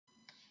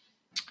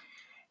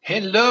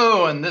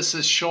Hello, and this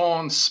is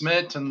Sean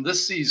Smith, and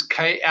this is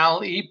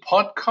KLE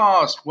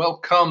Podcast.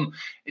 Welcome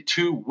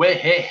to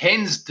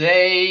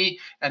Wednesday,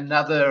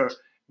 another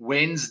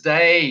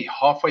Wednesday,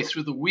 halfway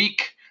through the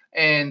week.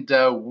 And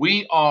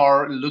we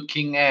are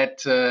looking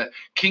at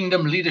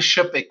kingdom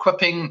leadership,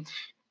 equipping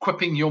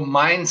your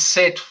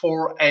mindset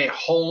for a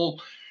whole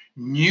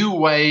new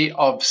way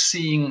of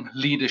seeing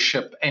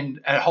leadership and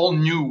a whole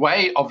new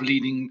way of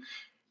leading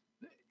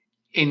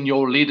in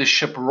your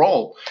leadership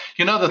role.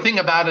 You know, the thing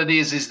about it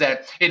is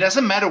that it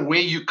doesn't matter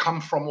where you come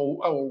from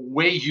or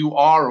where you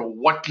are or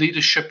what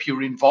leadership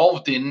you're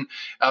involved in,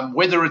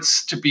 whether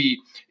it's to be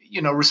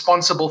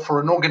responsible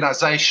for an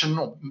organization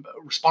or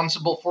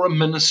responsible for a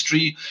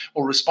ministry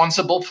or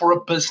responsible for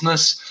a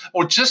business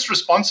or just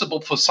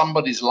responsible for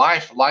somebody's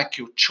life, like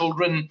your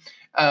children,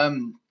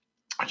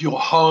 your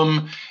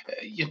home.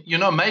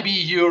 Maybe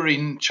you're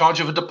in charge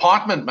of a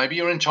department, maybe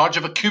you're in charge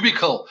of a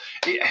cubicle.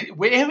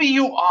 Wherever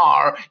you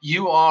are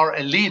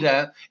a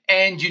leader,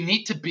 and you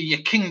need to be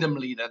a kingdom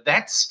leader.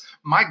 That's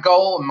my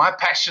goal and my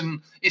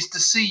passion, is to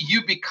see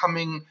you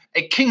becoming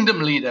a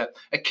kingdom leader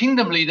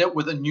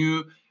with a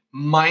new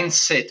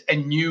mindset, a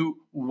new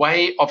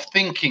way of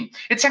thinking.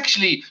 It's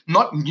actually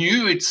not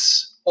new,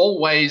 it's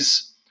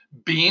always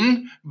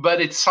been, but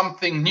it's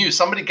something new.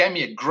 Somebody gave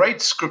me a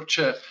great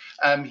scripture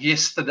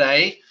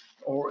yesterday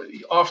or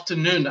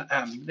afternoon.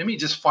 Let me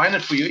just find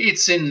it for you.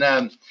 It's in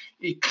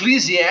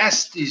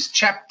Ecclesiastes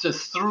chapter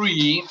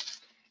 3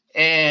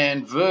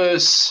 and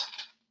verse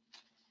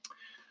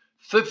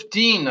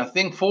 15, I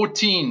think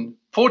 14.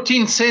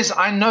 14 says,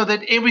 "I know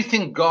that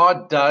everything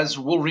God does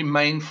will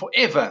remain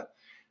forever.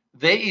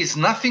 There is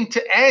nothing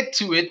to add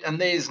to it, and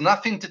there is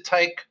nothing to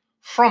take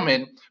from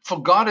it,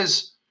 for God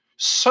has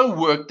so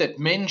worked that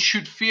men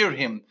should fear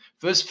him."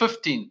 Verse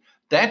 15,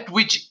 "That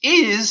which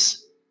is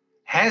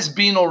has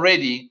been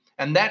already,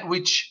 and that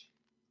which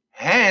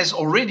has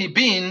already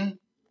been,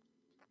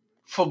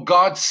 for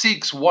God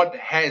seeks what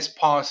has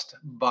passed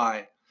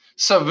by."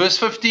 So verse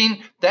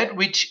 15, that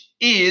which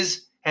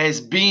is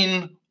has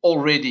been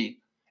already,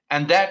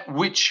 and that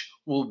which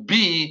will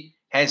be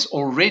has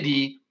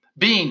already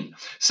been.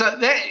 So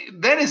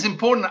that is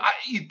important.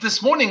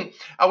 This morning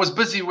I was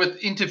busy with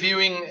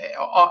interviewing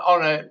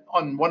on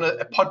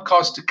a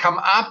podcast to come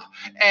up,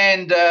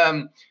 and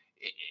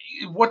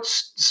what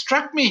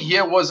struck me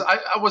here was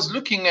I was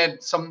looking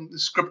at some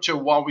scripture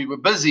while we were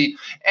busy,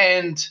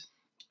 and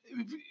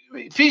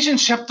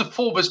Ephesians chapter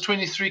 4 verse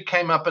 23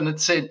 came up, and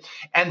it said,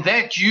 "And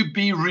that you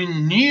be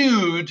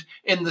renewed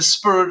in the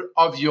spirit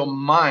of your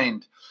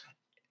mind."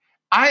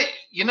 I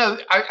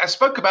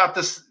spoke about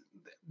this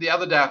the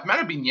other day. It might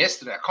have been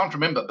yesterday. I can't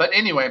remember. But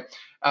anyway,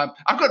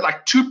 I've got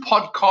like 2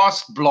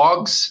 podcast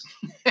blogs.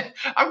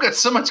 I've got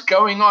so much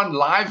going on,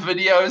 live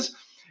videos.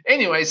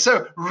 Anyway,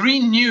 so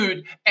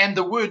renewed, and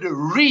the word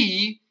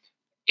re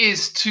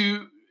is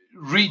to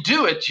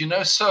redo it,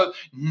 So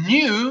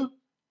new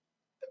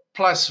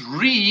plus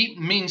re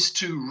means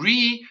to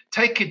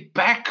take it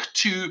back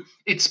to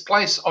its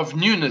place of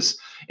newness.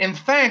 In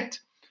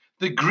fact,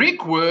 the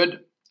Greek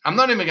word, I'm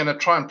not even going to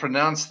try and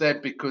pronounce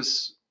that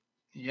because,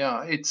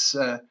 it's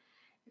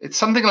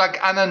something like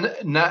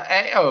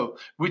ananaeo,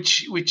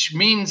 which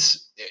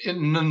means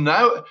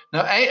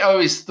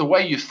noeo is the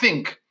way you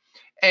think.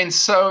 And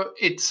so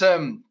it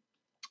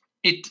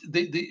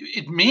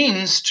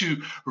means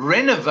to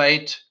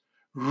renovate,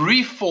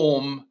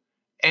 reform,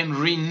 and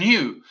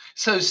renew.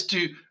 So it's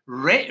to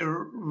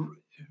renovate.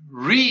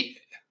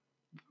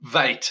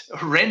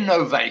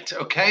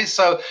 Okay,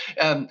 so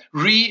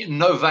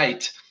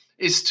renovate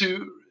is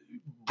to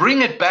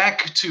bring it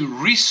back, to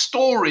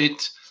restore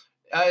it,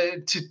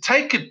 to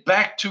take it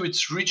back to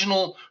its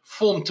original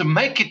form, to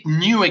make it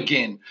new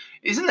again.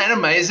 Isn't that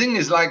amazing?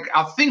 It's like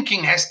our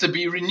thinking has to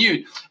be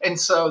renewed. And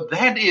so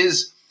that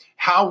is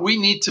how we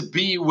need to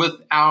be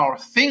with our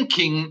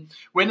thinking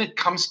when it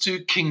comes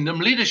to kingdom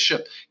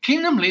leadership.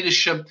 Kingdom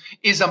leadership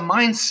is a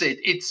mindset.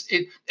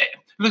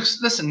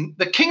 Listen,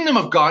 the kingdom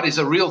of God is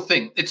a real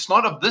thing. It's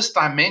not of this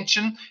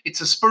dimension.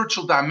 It's a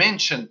spiritual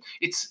dimension.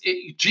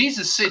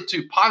 Jesus said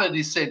to Pilate,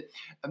 he said,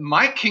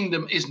 "My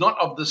kingdom is not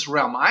of this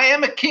realm. I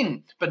am a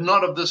king, but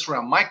not of this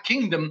realm. My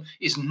kingdom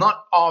is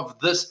not of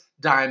this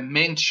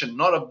dimension,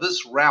 not of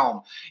this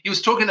realm." He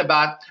was talking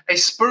about a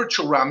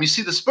spiritual realm. You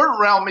see, the spirit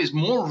realm is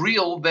more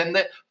real than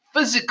the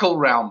physical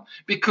realm,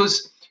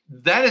 because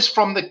that is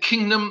from the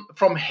kingdom,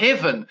 from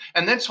heaven.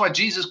 And that's why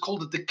Jesus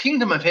called it the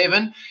kingdom of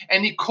heaven.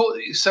 And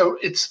so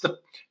it's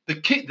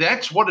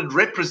that's what it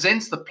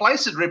represents. The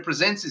place it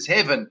represents is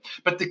heaven.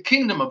 But the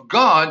kingdom of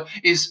God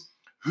is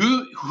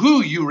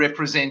who you're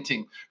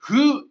representing,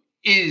 who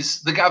is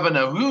the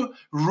governor, who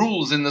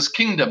rules in this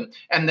kingdom,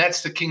 and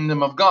that's the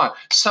kingdom of God.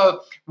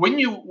 So when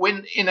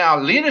in our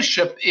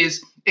leadership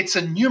it's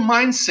a new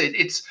mindset,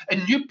 it's a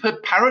new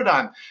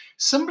paradigm,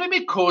 simply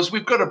because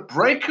we've got to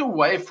break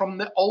away from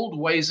the old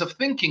ways of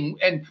thinking,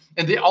 and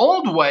the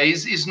old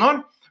ways is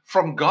not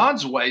from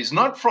God's ways,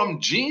 not from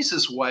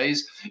Jesus'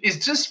 ways,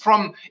 is just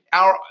from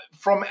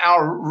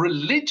our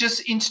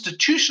religious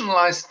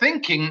institutionalized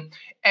thinking.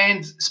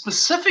 And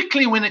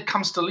specifically when it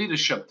comes to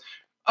leadership,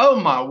 Oh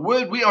my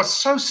word, we are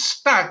so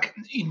stuck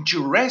in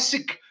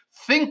Jurassic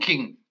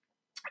thinking.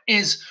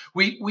 Is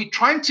we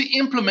trying to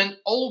implement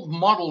old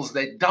models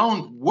that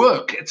don't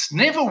work. It's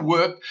never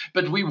worked,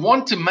 but we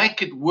want to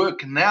make it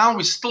work now.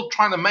 We're still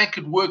trying to make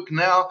it work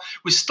now.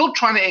 We're still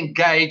trying to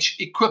engage,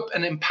 equip,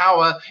 and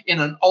empower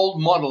in an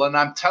old model. And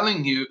I'm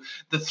telling you,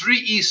 the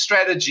 3E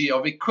strategy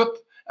of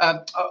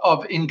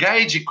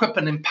engage, equip,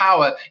 and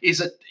empower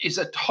is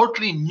a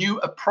totally new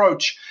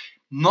approach.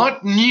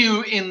 Not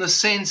new in the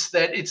sense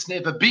that it's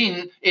never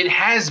been, it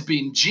has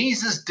been.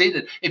 Jesus did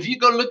it. If you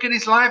go look at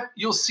his life,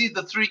 you'll see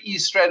the 3E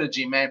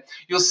strategy, man.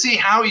 You'll see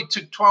how he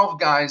took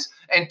 12 guys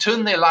and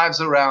turned their lives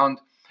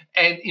around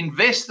and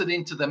invested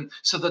into them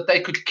so that they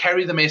could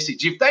carry the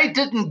message. If they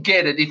didn't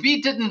get it, if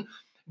he didn't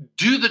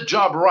do the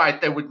job right,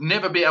 they would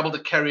never be able to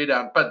carry it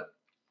out. But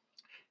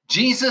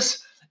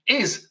Jesus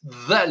is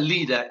the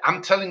leader.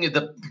 I'm telling you,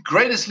 the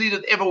greatest leader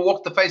that ever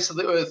walked the face of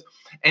the earth.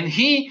 And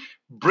he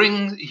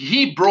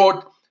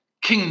brought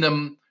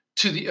kingdom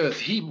to the earth.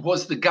 He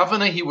was the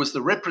governor, he was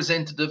the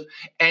representative,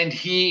 and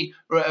he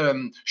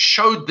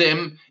showed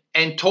them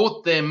and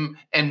taught them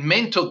and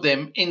mentored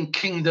them in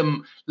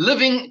kingdom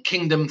living,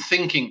 kingdom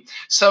thinking.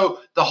 So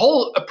the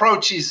whole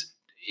approach is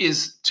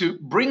to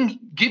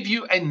give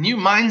you a new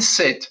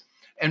mindset,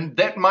 and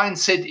that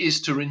mindset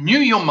is to renew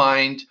your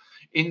mind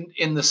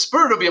in the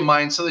spirit of your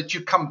mind, so that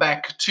you come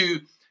back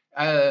to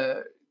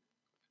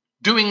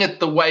doing it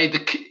the way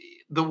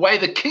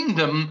the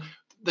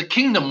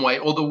kingdom way,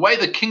 or the way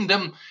the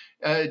kingdom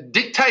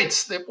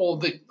dictates, or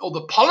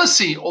the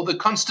policy or the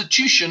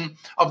constitution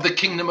of the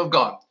kingdom of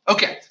God.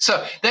 Okay,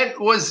 so that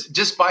was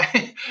just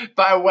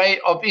by way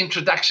of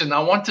introduction.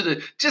 I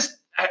wanted to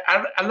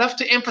I love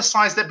to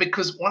emphasize that,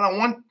 because what I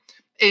want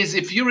is,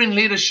 if you're in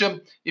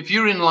leadership, if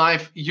you're in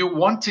life, you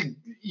want to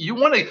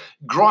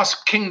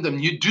grasp kingdom.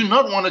 You do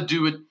not want to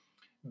do it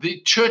the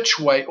church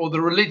way or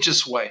the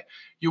religious way.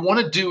 You want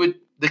to do it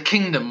the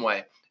kingdom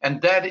way,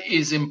 and that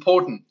is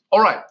important. All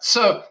right,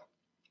 so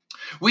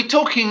we're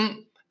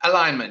talking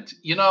alignment.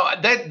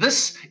 That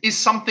this is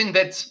something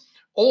that's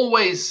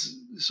always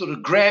sort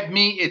of grabbed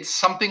me. It's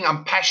something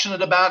I'm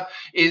passionate about,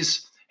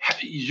 is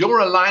your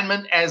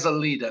alignment as a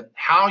leader,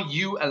 how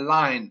you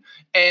align.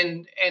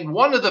 And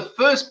one of the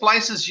first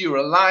places you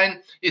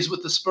align is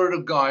with the Spirit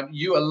of God.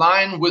 You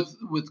align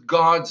with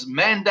God's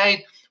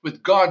mandate,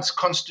 with God's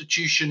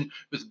constitution,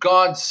 with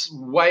God's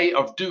way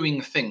of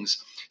doing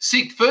things.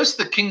 Seek first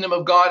the kingdom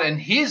of God and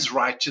his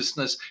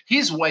righteousness,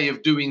 his way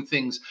of doing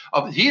things,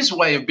 of his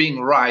way of being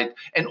right,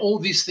 and all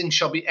these things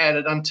shall be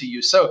added unto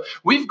you. So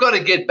we've got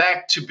to get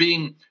back to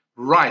being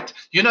right.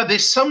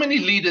 There's so many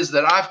leaders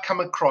that I've come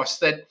across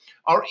that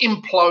are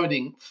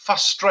imploding,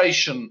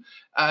 frustration,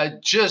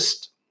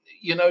 just,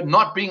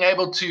 not being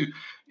able to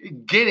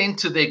get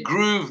into their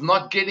groove,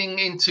 not getting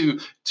into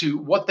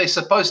what they're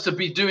supposed to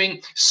be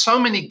doing. So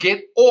many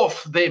get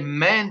off their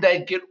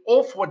mandate, get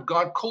off what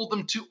God called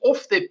them to,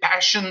 off their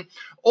passion,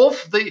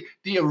 off the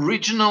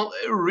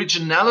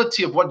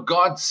originality of what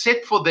God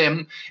set for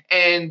them.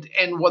 And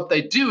what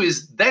they do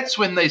is, that's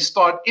when they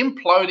start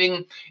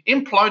imploding.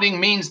 Imploding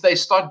means they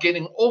start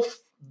getting off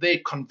their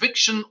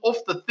conviction,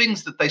 off the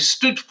things that they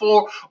stood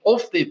for,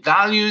 off their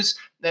values,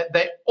 that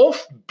they're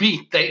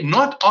offbeat. They're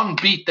not on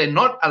beat. They're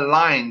not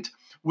aligned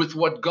with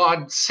what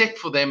God set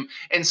for them.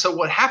 And so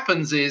what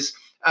happens is,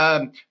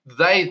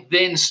 they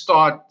then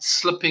start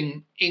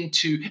slipping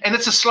into, and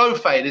it's a slow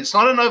fade. It's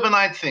not an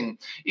overnight thing.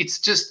 It's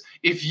just,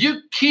 if you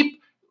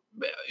keep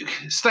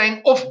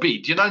staying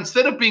offbeat,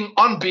 instead of being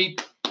on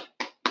beat,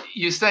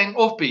 you're staying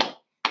offbeat,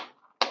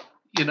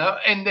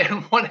 and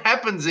then what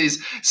happens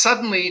is,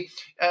 suddenly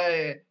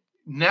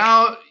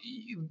now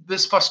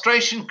this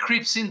frustration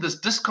creeps in, this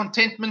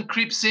discontentment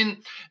creeps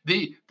in,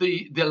 the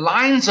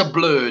lines are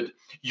blurred.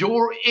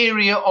 Your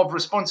area of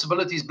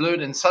responsibility is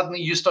blurred, and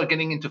suddenly you start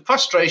getting into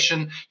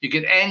frustration, you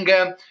get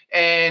anger,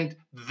 and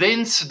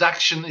then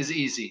seduction is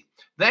easy.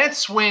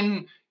 That's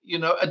when,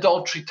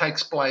 adultery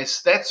takes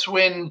place. That's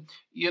when,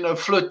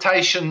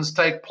 flirtations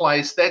take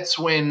place. That's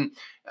when,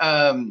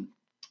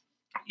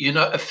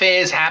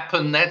 affairs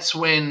happen. That's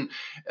when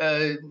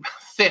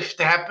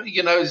theft happens.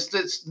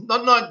 It's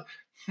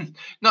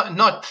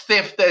not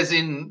theft as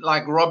in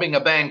like robbing a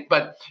bank,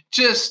 but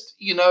just,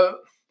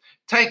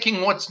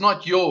 taking what's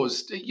not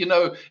yours,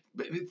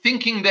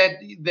 thinking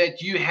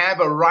that you have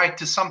a right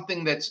to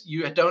something that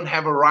you don't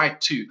have a right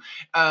to.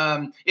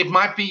 It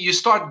might be you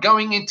start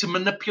going into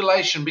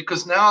manipulation,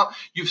 because now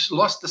you've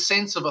lost the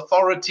sense of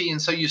authority, and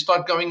so you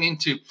start going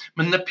into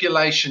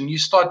manipulation.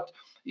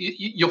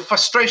 Your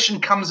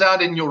frustration comes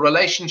out in your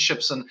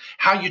relationships, and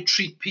how you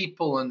treat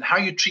people, and how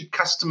you treat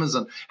customers,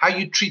 and how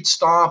you treat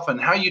staff,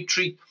 and how you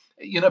treat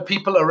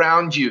people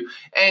around you.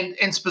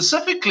 And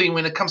specifically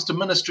when it comes to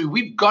ministry,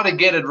 we've got to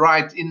get it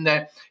right in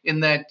that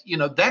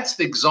that's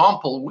the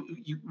example.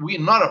 We're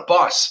not a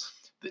boss.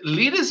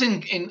 Leaders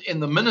in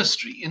the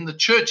ministry, in the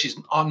churches,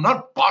 are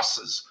not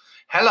bosses.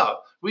 Hello.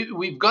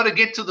 We've got to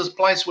get to this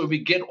place where we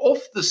get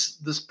off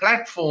this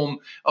platform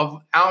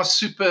of our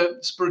super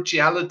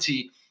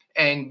spirituality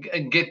and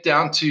get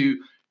down to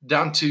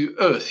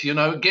earth,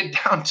 get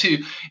down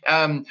to,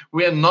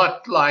 we're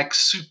not like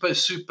super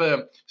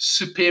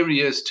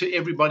superiors to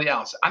everybody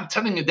else. I'm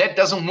telling you, that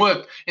doesn't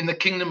work in the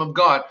kingdom of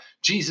God.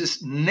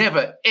 Jesus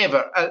never,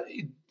 ever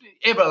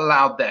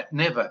allowed that,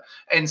 never.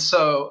 And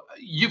so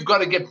you've got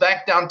to get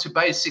back down to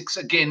basics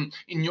again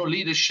in your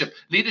leadership.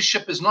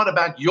 Leadership is not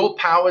about your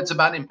power, it's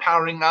about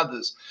empowering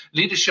others.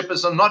 Leadership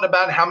is not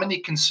about how many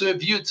can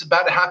serve you, it's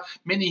about how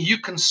many you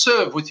can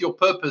serve with your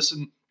purpose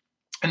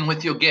and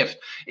with your gift.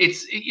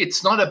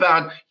 It's not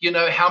about,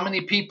 how many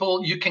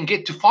people you can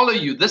get to follow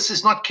you. This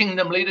is not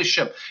kingdom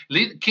leadership.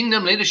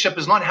 Kingdom leadership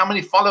is not how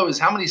many followers,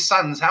 how many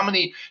sons, how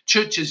many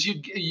churches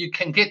you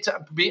can get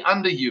to be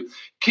under you.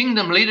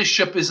 Kingdom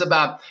leadership is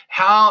about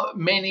how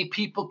many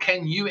people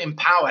can you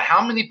empower,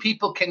 how many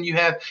people can you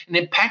have an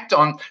impact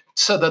on,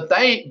 so that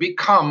they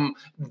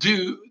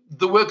do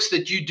the works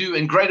that you do,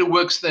 and greater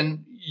works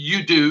than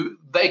you do,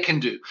 they can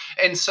do.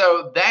 And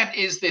so that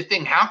is the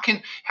thing. How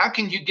can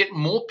you get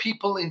more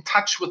people in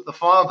touch with the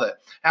Father?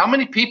 How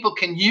many people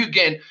can you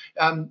get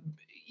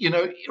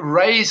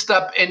raised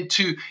up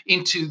into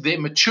their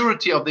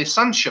maturity of their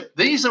sonship?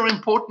 These are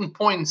important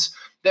points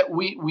that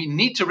we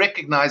need to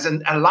recognize.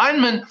 And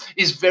alignment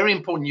is very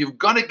important. You've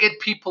got to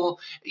get people,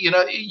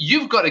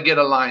 you've got to get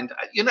aligned.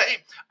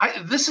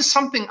 This is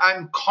something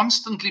I'm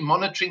constantly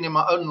monitoring in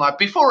my own life.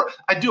 Before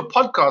I do a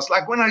podcast,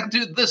 like when I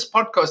do this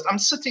podcast, I'm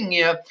sitting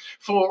here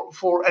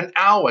for an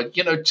hour,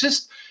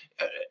 just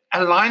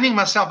aligning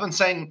myself and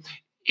saying,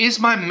 is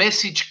my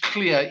message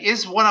clear?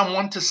 Is what I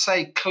want to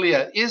say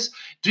clear?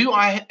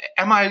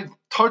 Am I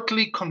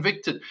totally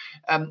convicted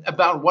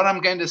about what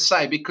I'm going to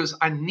say? Because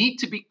I need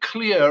to be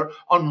clear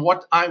on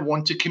what I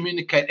want to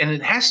communicate, and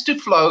it has to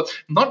flow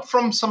not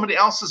from somebody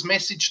else's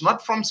message,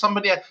 not from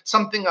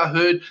something I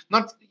heard.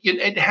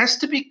 It has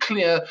to be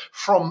clear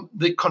from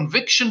the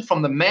conviction,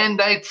 from the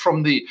mandate,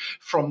 from the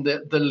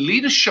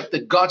leadership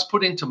that God's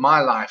put into my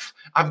life.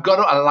 I've got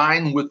to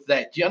align with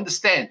that. You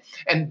understand?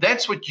 And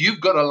that's what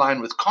you've got to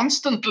align with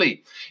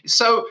constantly.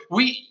 So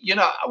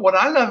what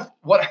I love,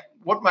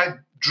 what my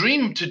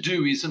dream to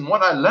do is, and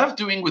what I love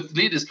doing with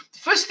leaders, the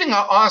first thing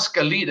I ask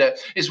a leader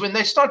is when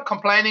they start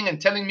complaining and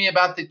telling me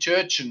about their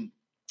church and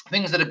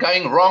things that are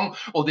going wrong,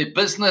 or their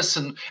business,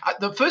 and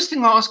the first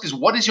thing I ask is,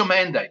 what is your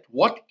mandate?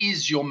 What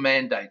is your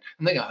mandate?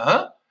 And they go,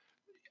 huh?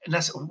 And I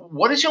said,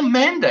 what is your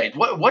mandate?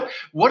 What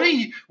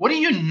do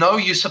you know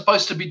you're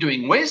supposed to be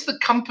doing? Where's the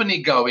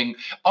company going?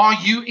 Are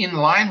you in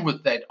line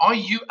with that? Are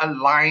you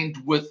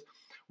aligned with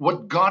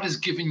what God has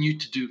given you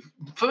to do?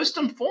 First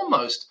and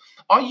foremost,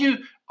 are you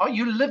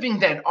living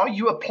that? Are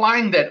you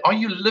applying that? Are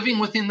you living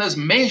within those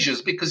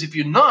measures? Because if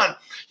you're not,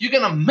 you're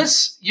gonna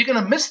miss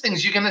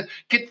things. You're gonna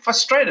get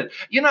frustrated.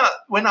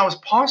 When I was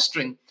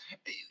pastoring,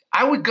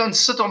 I would go and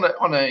sit on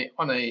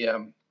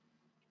a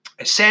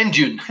sand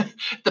dune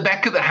at the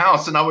back of the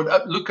house, and I would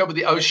look over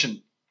the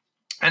ocean.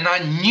 And I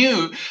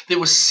knew there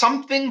was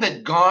something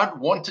that God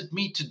wanted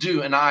me to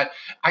do, and I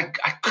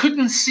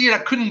couldn't see it, I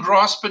couldn't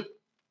grasp it.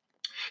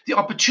 The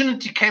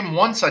opportunity came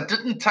once. I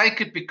didn't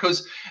take it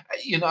because,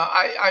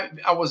 I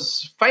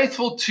was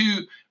faithful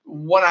to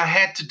what I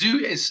had to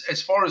do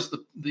as far as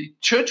the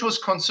church was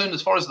concerned,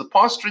 as far as the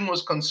pastoring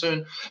was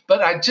concerned.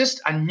 But I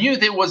knew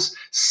there was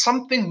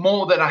something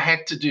more that I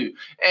had to do.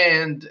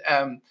 And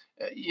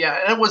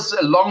and it was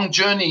a long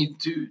journey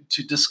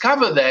to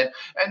discover that.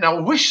 And I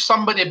wish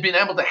somebody had been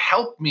able to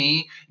help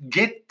me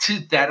get to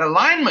that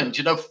alignment,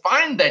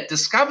 find that,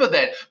 discover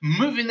that,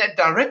 move in that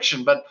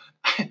direction. But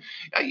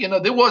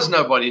there was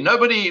nobody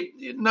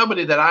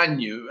that I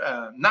knew.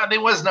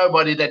 There was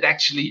nobody that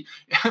actually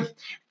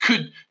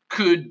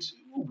could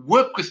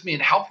work with me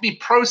and help me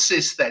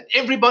process that.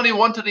 Everybody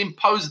wanted to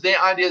impose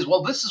their ideas.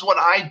 Well, this is what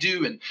I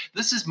do, and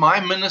this is my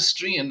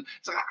ministry, and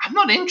I'm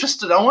not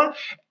interested.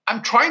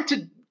 I'm trying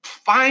to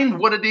find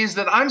what it is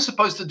that I'm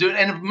supposed to do,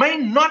 and it may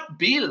not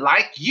be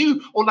like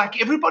you or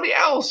like everybody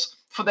else,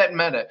 for that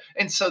matter.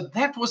 And so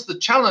that was the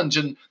challenge,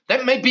 and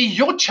that may be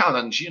your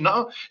challenge,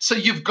 So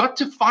you've got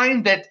to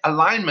find that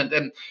alignment.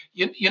 And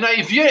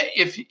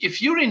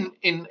if you're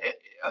in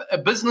a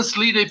business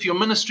leader, if you're a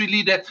ministry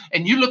leader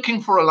and you're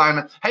looking for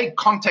alignment, hey,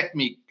 contact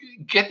me,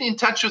 get in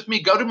touch with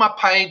me, go to my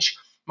page.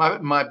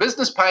 My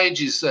business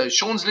page is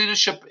Sean's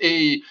Leadership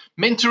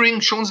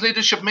Mentoring, Sean's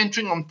Leadership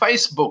Mentoring on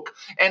Facebook.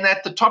 And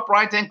at the top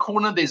right-hand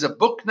corner, there's a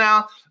book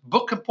now,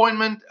 book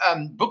appointment,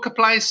 book a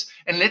place,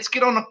 and let's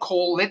get on a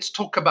call. Let's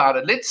talk about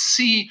it. Let's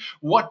see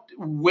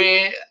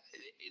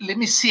let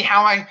me see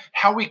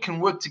how we can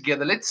work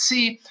together. Let's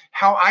see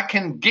how I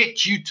can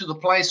get you to the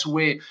place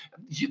where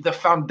the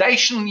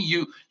foundation,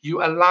 you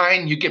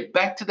align, you get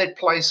back to that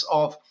place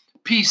of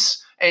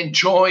peace and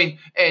joy,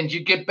 and you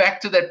get back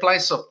to that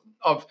place of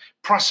of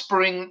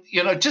prospering,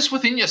 just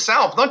within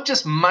yourself, not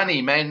just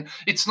money, man.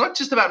 It's not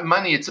just about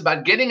money. It's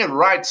about getting it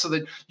right so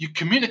that you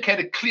communicate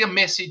a clear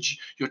message.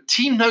 Your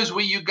team knows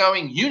where you're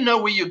going. You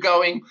know where you're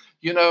going.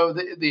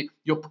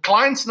 Your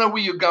clients know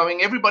where you're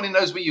going. Everybody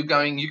knows where you're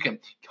going. You can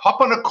hop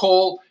on a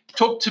call,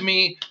 talk to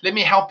me, let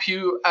me help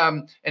you,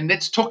 and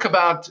let's talk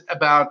about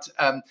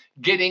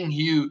getting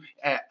you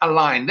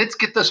aligned. Let's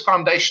get those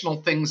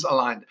foundational things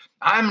aligned.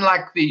 I'm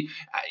like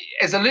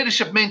as a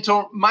leadership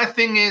mentor, my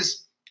thing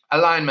is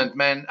alignment,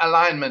 man,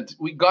 alignment.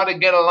 We got to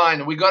get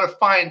aligned. We got to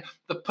find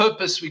the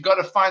purpose. We got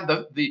to find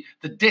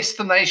the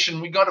destination.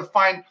 We got to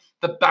find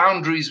the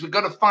boundaries. We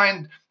got to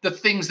find the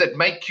things that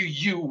make you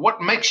you.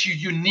 What makes you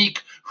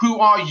unique? Who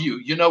are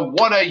you?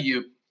 What are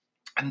you?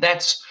 And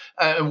that's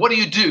what do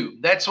you do?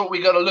 That's what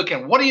we got to look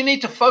at. What do you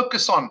need to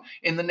focus on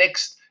in the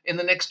next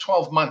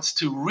 12 months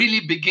to really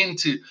begin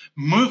to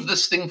move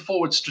this thing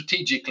forward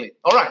strategically?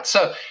 All right,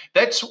 so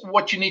that's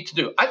what you need to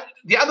do.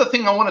 The other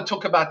thing I want to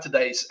talk about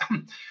today is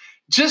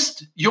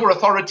just your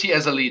authority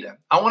as a leader.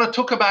 I want to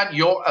talk about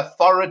your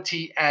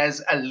authority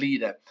as a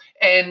leader,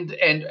 and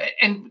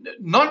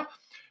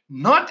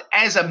not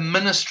as a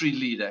ministry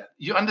leader.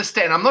 You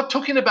understand? I'm not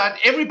talking about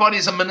everybody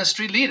is a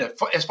ministry leader,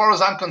 as far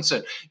as I'm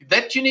concerned.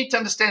 That you need to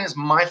understand is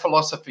my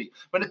philosophy.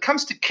 When it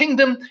comes to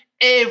kingdom,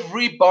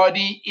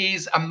 everybody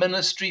is a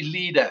ministry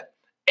leader.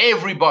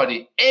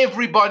 Everybody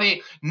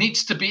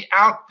needs to be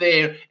out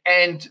there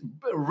and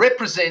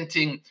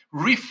representing,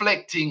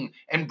 reflecting,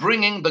 and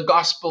bringing the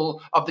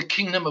gospel of the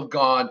kingdom of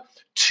God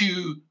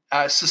to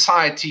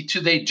society,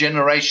 to their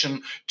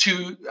generation,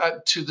 to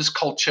this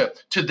culture,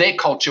 to their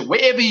culture,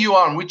 wherever you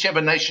are, in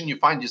whichever nation you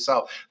find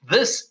yourself.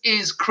 This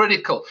is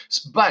critical.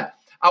 But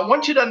I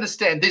want you to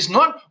understand, there's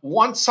not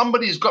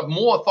somebody who's got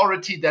more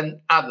authority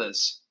than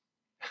others.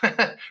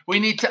 We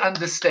need to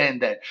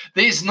understand that.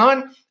 There's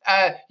not,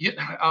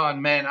 oh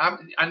man,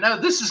 I know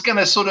this is going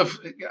to sort of,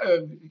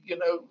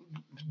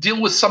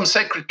 deal with some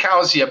sacred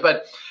cows here,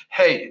 but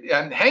hey,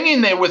 hang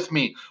in there with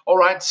me. All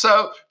right.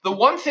 So the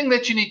one thing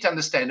that you need to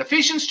understand,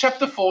 Ephesians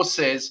chapter 4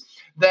 says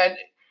that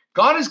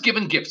God has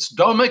given gifts,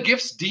 Doma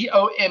gifts,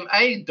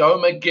 D-O-M-A,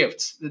 Doma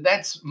gifts.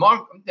 That's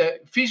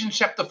Ephesians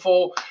chapter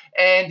 4.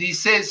 And he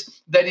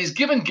says that he's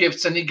given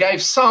gifts, and he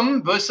gave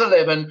some, verse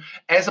 11,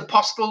 as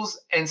apostles,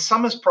 and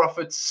some as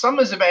prophets, some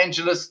as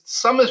evangelists,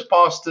 some as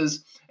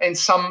pastors, and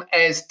some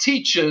as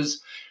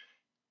teachers.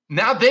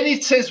 Now then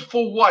it says,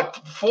 for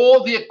what?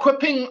 For the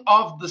equipping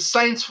of the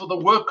saints for the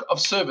work of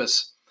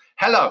service.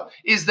 Hello,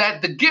 is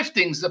that the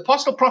giftings, the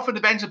apostle, prophet,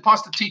 evangelist,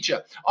 pastor,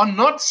 teacher, are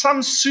not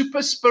some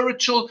super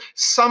spiritual,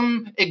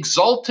 some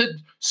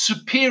exalted,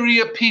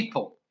 superior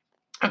people.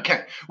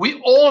 Okay, we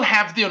all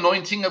have the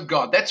anointing of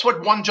God. That's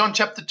what 1 John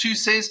chapter 2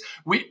 says.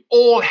 We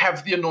all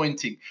have the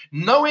anointing.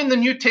 Nowhere in the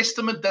New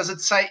Testament does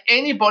it say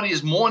anybody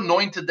is more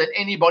anointed than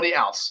anybody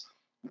else.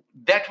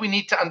 That we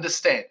need to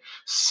understand.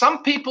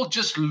 Some people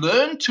just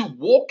learn to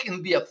walk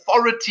in the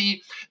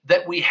authority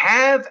that we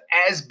have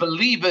as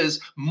believers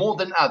more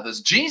than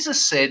others. Jesus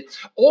said,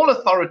 all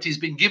authority has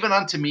been given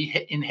unto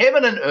me in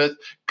heaven and earth.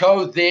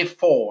 Go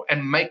therefore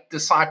and make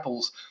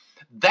disciples.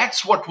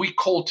 That's what we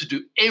call to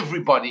do.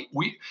 Everybody.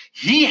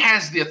 He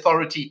has the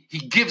authority. He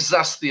gives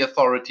us the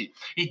authority.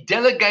 He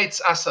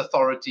delegates us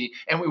authority,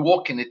 and we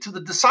walk in it. To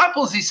the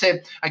disciples, he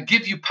said, I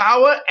give you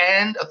power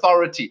and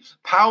authority.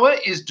 Power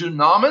is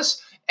dunamis,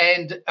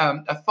 and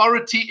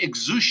authority,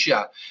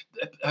 exousia.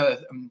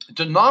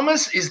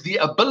 Dunamis is the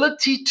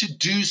ability to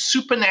do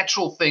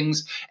supernatural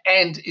things,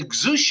 and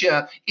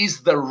exousia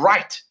is the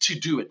right to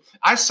do it.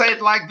 I say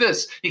it like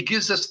this. He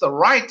gives us the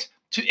right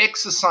to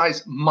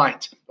exercise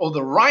might, or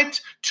the right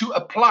to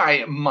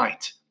apply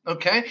might.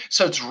 Okay?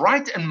 So it's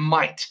right and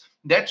might.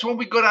 That's what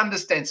we got to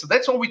understand. So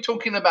that's what we're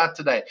talking about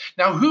today.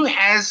 Now, who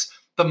has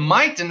the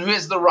might and who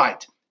has the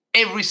right?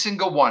 Every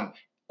single one.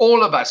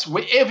 All of us,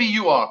 wherever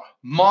you are,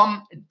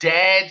 mom,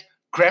 dad,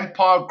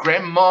 grandpa,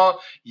 grandma,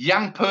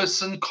 young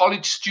person,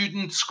 college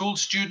student, school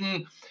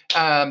student,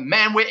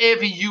 man,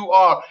 wherever you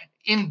are,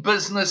 in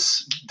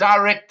business,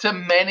 director,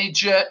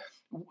 manager,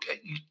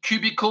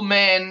 cubicle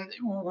man,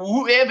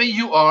 whoever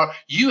you are,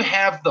 you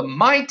have the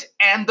might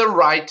and the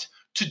right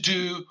to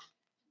do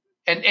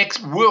and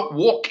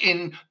walk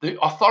in the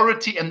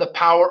authority and the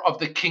power of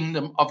the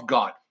kingdom of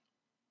God.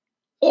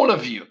 All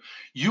of you.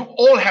 You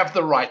all have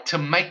the right to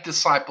make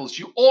disciples.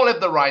 You all have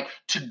the right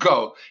to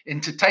go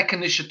and to take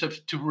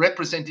initiative to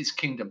represent his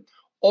kingdom.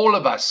 All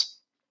of us.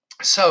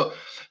 So,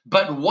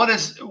 but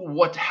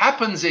what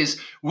happens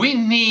is we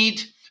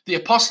need the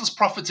apostles,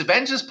 prophets,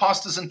 evangelists,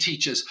 pastors, and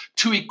teachers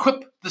to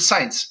equip the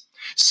saints.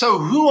 So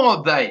who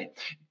are they?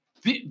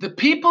 The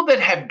people that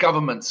have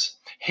governments,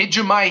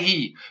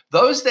 hegemai,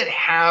 those that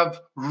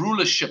have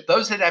rulership,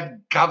 those that have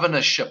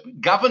governorship,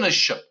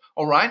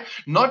 all right?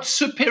 Not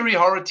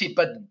superiority,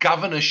 but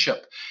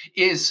governorship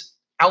is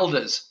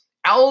elders.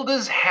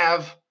 Elders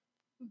have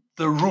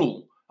the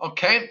rule,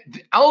 okay?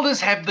 The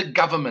elders have the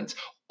government.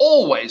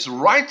 Always,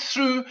 right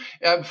through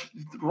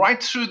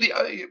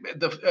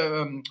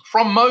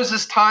from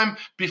Moses' time,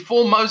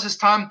 before Moses'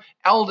 time,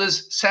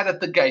 elders sat at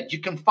the gate.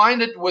 You can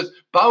find it with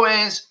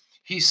Boaz.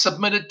 he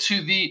submitted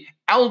to the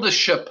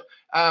eldership,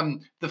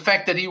 the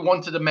fact that he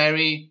wanted to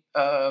marry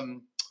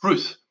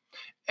Ruth.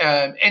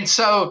 And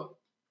so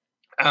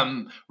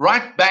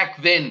right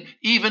back then,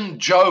 even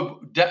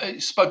Job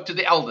spoke to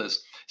the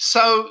elders.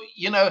 So,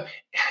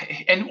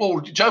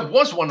 Job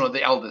was one of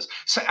the elders.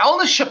 So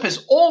eldership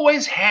has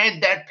always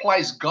had that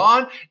place.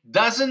 God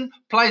doesn't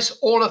place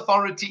all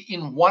authority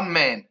in one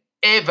man,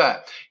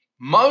 ever.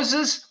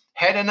 Moses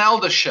had an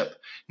eldership.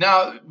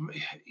 Now,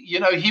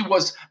 he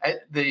was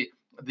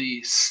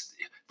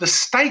the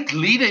state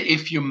leader,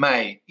 if you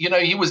may.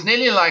 He was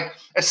nearly like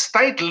a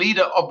state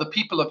leader of the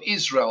people of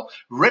Israel,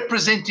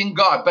 representing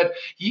God. But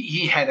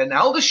he had an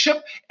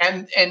eldership,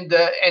 and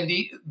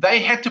they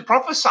had to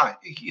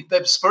prophesy.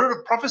 The spirit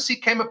of prophecy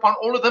came upon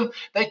all of them.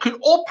 They could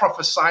all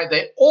prophesy.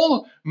 They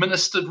all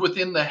ministered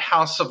within the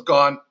house of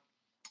God.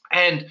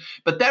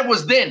 But that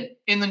was then.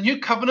 In the new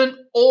covenant,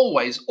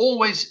 always,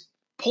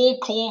 Paul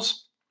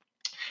calls,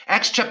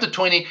 Acts chapter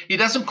 20, he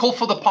doesn't call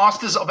for the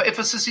pastors of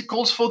Ephesus, he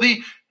calls for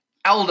the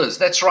elders.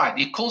 That's right.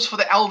 He calls for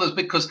the elders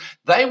because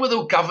they were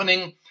the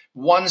governing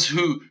ones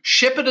who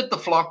shepherded the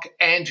flock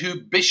and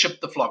who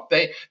bishoped the flock.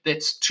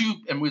 That's two,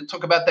 and we'll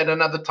talk about that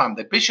another time.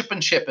 They bishop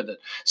and shepherded.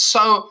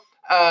 So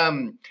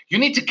you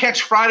need to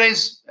catch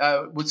Fridays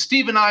with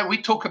Steve and I.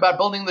 We talk about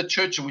building the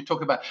church, and we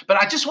talk about. But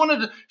I just wanted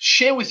to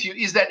share with you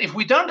is that if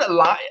we don't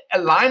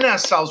align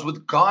ourselves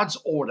with God's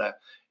order,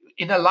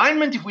 in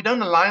alignment, if we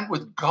don't align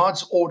with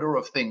God's order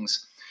of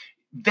things,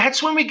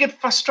 that's when we get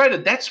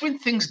frustrated. That's when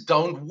things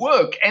don't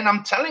work. And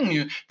I'm telling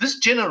you, this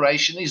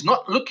generation is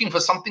not looking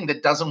for something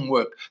that doesn't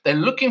work. They're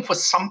looking for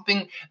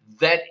something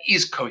that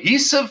is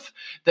cohesive,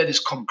 that is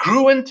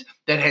congruent,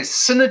 that has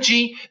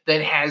synergy,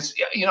 that has,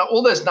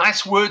 all those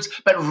nice words.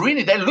 But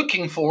really, they're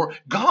looking for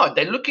God.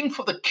 They're looking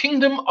for the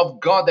kingdom of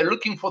God. They're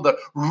looking for the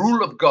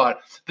rule of God.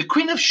 The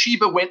Queen of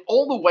Sheba went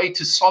all the way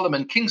to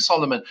Solomon, King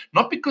Solomon,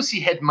 not because he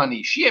had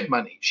money. She had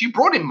money. She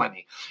brought him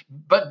money.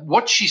 But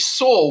what she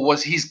saw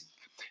was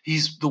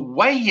the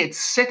way he had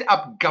set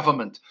up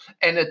government,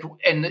 and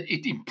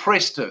it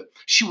impressed her.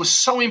 She was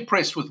so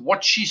impressed with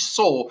what she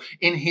saw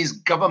in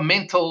his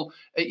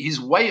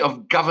his way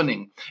of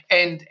governing,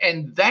 and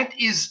that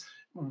is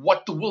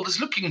what the world is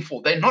looking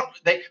for.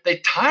 They're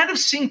tired of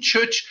seeing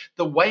church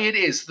the way it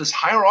is, this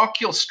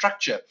hierarchical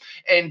structure,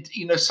 and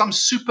some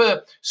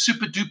super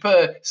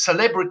duper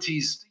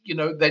celebrities,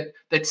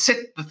 that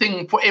set the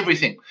thing for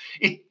everything.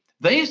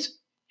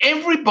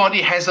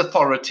 Everybody has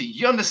authority.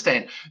 You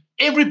understand?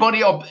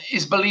 Everybody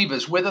is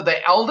believers, whether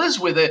they're elders,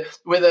 whether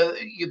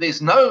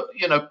there's no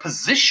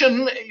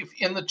position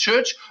in the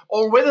church,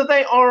 or whether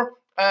they are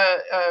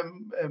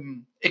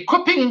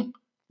equipping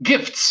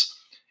gifts.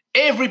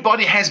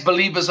 Everybody has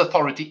believers'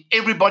 authority.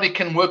 Everybody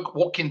can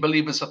walk in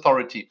believers'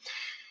 authority.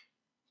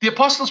 The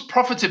apostles,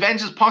 prophets,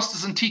 evangelists,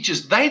 pastors, and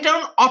teachers, they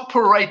don't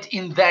operate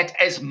in that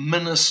as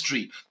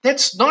ministry.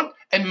 That's not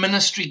a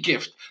ministry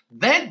gift.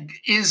 That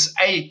is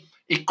a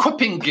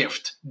equipping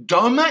gift.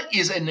 Doma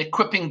is an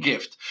equipping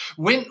gift.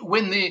 When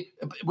the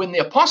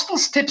apostle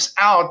steps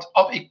out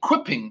of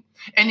equipping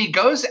and he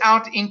goes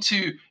out and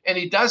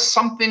he does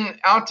something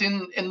out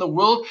in the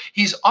world,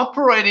 he's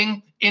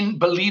operating in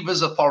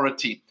believers'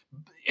 authority,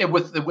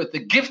 with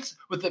the gifts,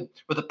 with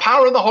the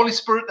power of the Holy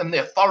Spirit and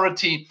the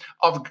authority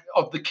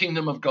of the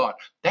kingdom of God.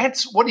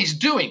 That's what he's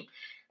doing.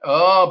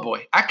 Oh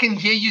boy, I can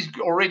hear you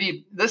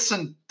already.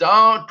 Listen,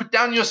 don't put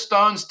down your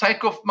stones.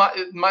 Take off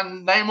my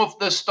name off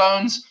the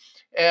stones.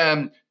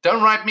 Don't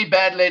write me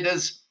bad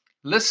letters.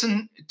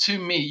 Listen to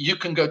me. You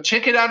can go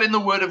check it out in the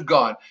Word of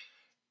God.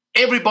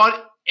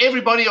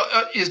 Everybody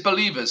is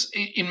believers.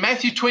 In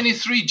Matthew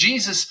 23,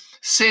 Jesus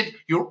said,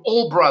 "You're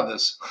all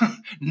brothers."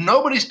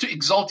 Nobody's to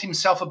exalt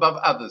himself above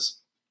others.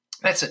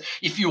 That's it.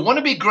 If you want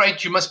to be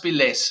great, you must be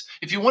less.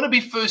 If you want to be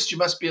first, you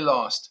must be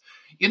last.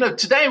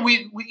 Today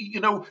we're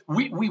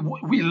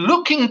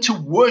looking to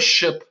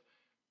worship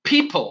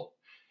people,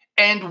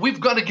 and we've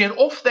got to get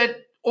off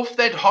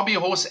that hobby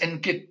horse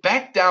and get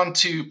back down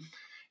to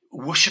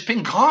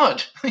worshiping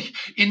God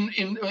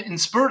in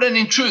spirit and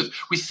in truth.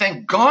 We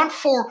thank God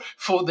for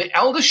the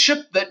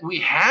eldership that we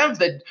have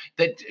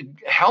that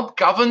help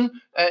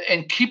govern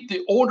and keep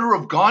the order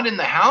of God in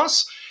the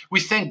house. We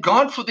thank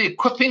God for the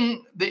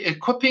equipping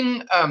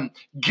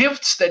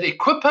gifts that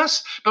equip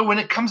us. But when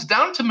it comes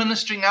down to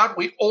ministering out,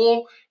 we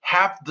all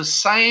have the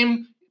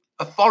same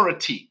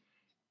authority.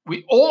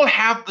 We all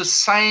have the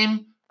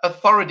same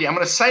authority. I'm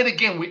going to say it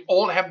again. We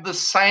all have the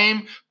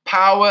same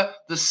power,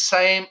 the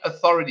same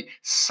authority,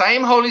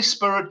 same Holy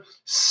Spirit,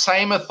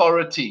 same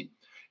authority.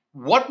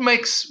 What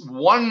makes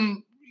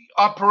one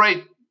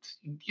operate,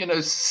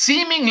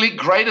 seemingly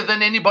greater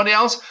than anybody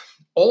else?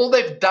 All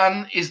they've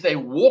done is they're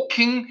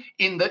walking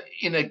in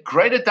a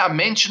greater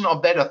dimension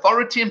of that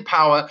authority and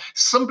power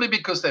simply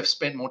because they've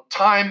spent more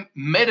time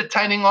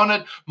meditating on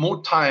it,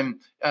 more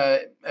time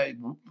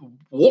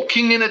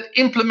walking in it,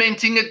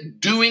 implementing it,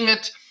 doing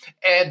it,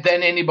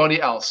 than anybody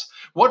else.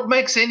 What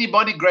makes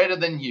anybody greater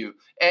than you?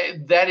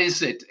 That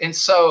is it. And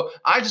so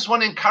I just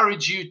want to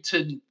encourage you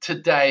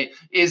today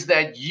is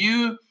that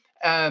you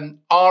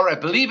are a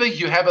believer,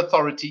 you have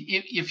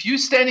authority. If you're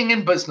standing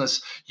in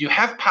business, you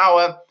have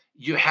power,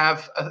 you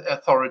have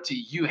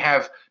authority, you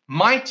have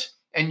might,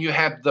 and you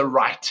have the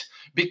right,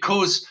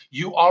 because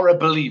you are a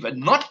believer,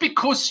 not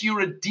because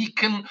you're a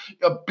deacon,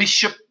 a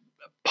bishop,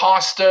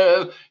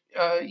 pastor,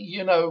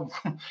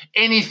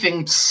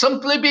 anything,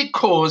 simply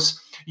because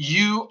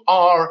you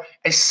are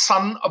a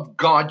son of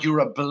God. You're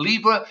a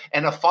believer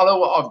and a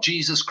follower of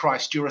Jesus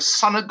Christ. You're a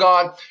son of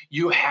God.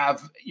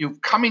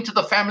 You've come into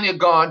the family of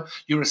God.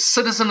 You're a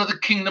citizen of the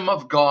kingdom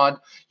of God.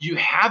 You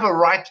have a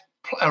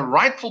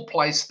rightful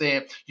place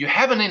there. You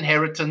have an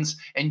inheritance,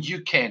 and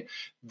you can.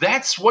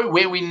 That's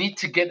where we need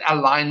to get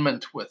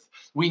alignment with.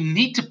 We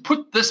need to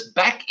put this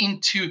back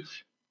into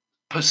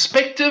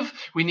perspective.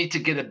 We need to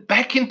get it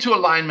back into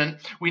alignment.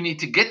 We need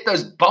to get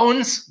those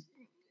bones,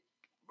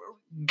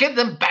 get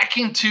them back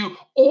into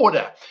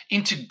order,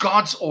 into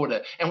God's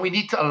order. And we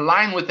need to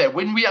align with that.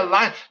 When we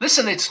align,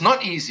 listen, it's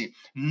not easy.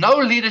 No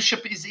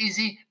leadership is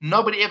easy.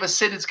 Nobody ever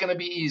said it's going to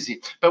be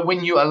easy. But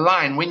when you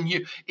align,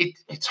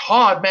 it's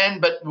hard, man.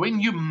 But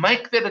when you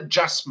make that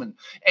adjustment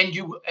and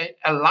you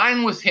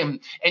align with him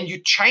and you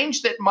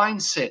change that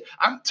mindset,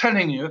 I'm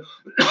telling you,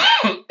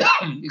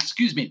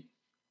 excuse me,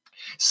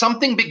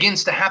 something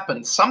begins to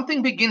happen.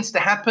 Something begins to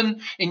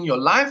happen in your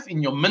life,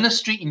 in your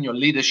ministry, in your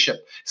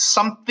leadership.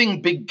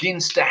 Something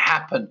begins to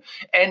happen.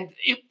 And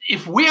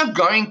if we are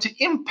going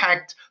to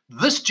impact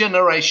this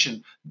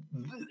generation,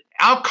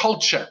 our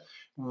culture,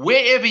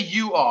 wherever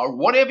you are,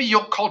 whatever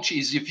your culture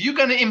is, if you're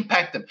going to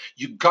impact them,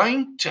 you're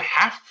going to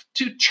have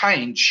to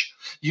change.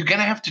 You're going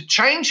to have to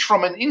change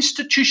from an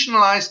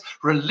institutionalized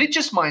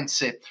religious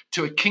mindset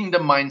to a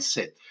kingdom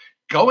mindset.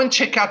 Go and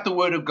check out the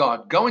Word of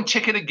God. Go and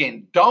check it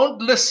again.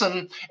 Don't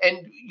listen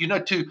and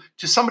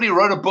to somebody who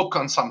wrote a book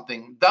on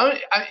something.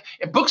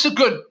 Books are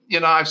good.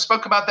 I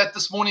spoke about that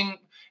this morning.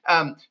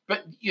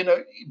 But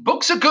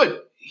books are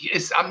good.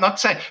 Yes, I'm not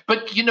saying.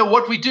 But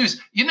what we do is,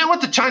 what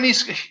the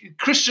Chinese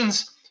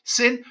Christians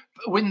said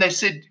when they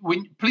said,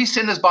 please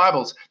send us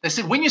Bibles. They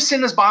said, when you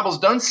send us Bibles,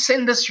 don't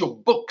send us your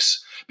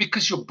books,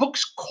 because your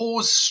books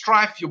cause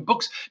strife. Your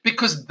books,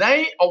 because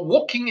they are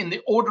walking in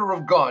the order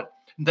of God.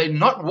 They're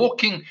not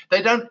walking.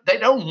 They don't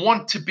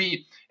want to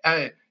be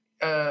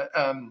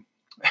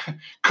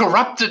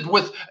corrupted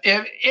with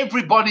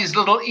everybody's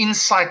little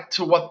insight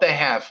to what they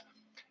have.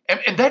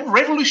 And that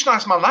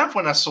revolutionized my life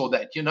when I saw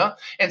that,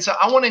 And so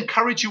I want to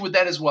encourage you with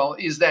that as well,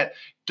 is that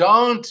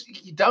don't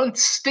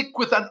stick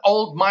with an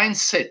old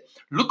mindset.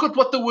 Look at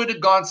what the Word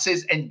of God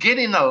says and get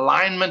in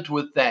alignment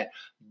with that.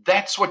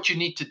 That's what you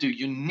need to do.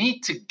 You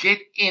need to get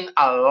in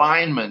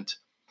alignment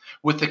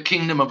with the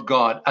kingdom of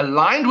God,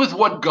 aligned with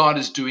what God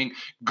is doing,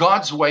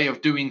 God's way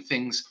of doing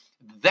things.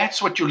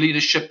 That's what your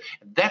leadership,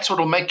 that's what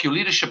will make your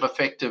leadership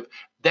effective.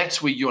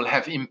 That's where you'll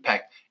have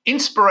impact.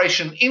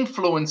 Inspiration,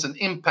 influence, and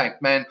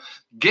impact, man.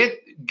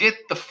 Get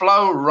the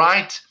flow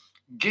right.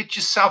 Get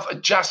yourself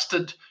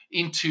adjusted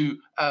into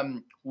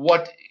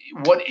what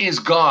is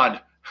God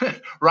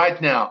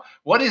right now.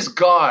 What is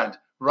God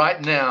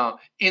right now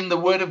in the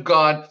Word of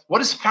God?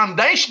 What is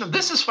foundational?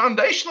 This is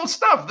foundational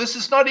stuff. This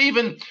is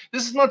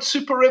not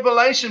super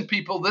revelation,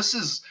 people. This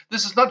is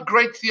not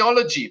great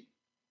theology,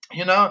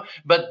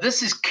 but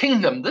this is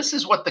kingdom. This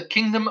is what the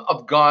kingdom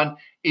of God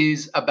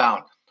is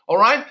about. All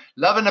right.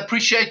 Love and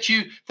appreciate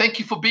you. Thank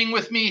you for being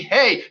with me.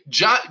 Hey,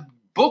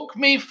 book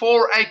me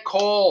for a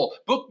call.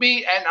 Book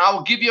me and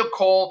I'll give you a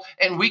call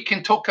and we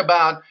can talk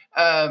about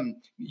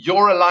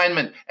your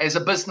alignment as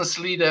a business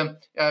leader.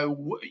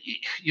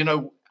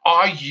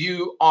 Are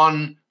you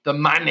on the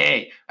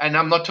money? And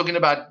I'm not talking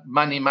about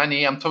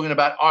money. I'm talking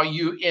about, are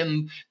you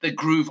in the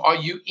groove? Are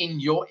you in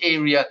your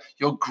area,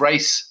 your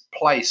grace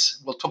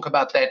place? We'll talk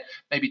about that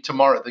maybe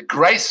tomorrow. The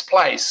grace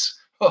place.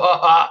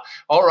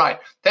 All right.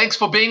 Thanks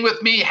for being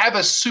with me. Have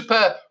a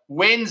super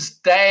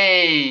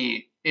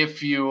Wednesday.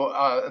 If you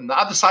are on the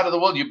other side of the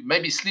world, you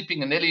may be sleeping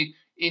nearly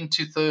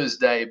into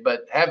Thursday,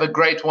 but have a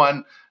great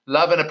one.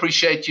 Love and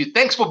appreciate you.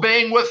 Thanks for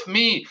being with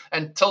me.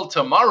 Until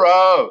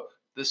tomorrow,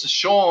 this is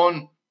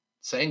Sean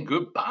saying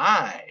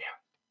goodbye.